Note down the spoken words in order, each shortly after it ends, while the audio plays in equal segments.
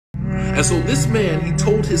And so this man, he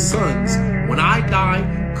told his sons, when I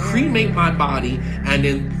die, cremate my body and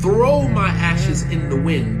then throw my ashes in the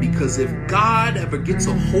wind, because if God ever gets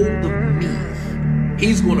a hold of me,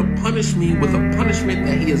 he's going to punish me with a punishment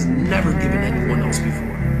that he has never given anyone else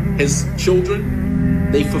before. His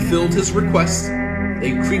children, they fulfilled his request.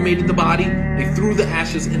 They cremated the body. They threw the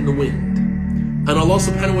ashes in the wind. And Allah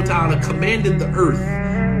subhanahu wa ta'ala commanded the earth,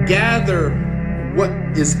 gather what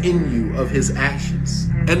is in you of his ashes.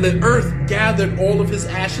 And the earth gathered all of his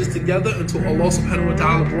ashes together until Allah subhanahu wa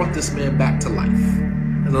ta'ala brought this man back to life.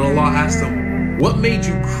 And then Allah asked him, what made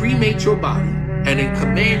you cremate your body and then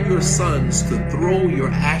command your sons to throw your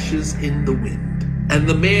ashes in the wind? And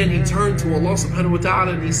the man, he turned to Allah subhanahu wa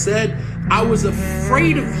ta'ala and he said, I was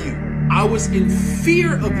afraid of you. I was in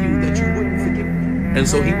fear of you that you wouldn't forgive me. And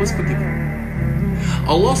so he was forgiven.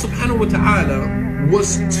 Allah subhanahu wa ta'ala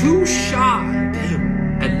was too shy to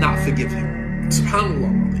him and not forgive him.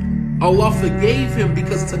 SubhanAllah. Allah forgave him,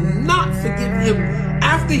 because to not forgive him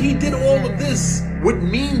after he did all of this would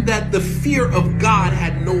mean that the fear of God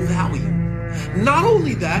had no value. Not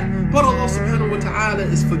only that, but Allah subhanahu wa ta'ala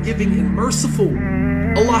is forgiving and merciful.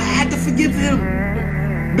 Allah had to forgive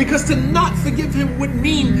him, because to not forgive him would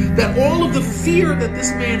mean that all of the fear that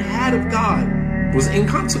this man had of God was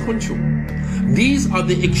inconsequential. These are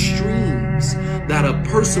the extremes that a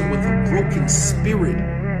person with a broken spirit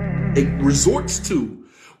resorts to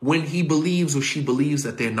when he believes or she believes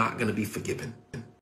that they're not going to be forgiven.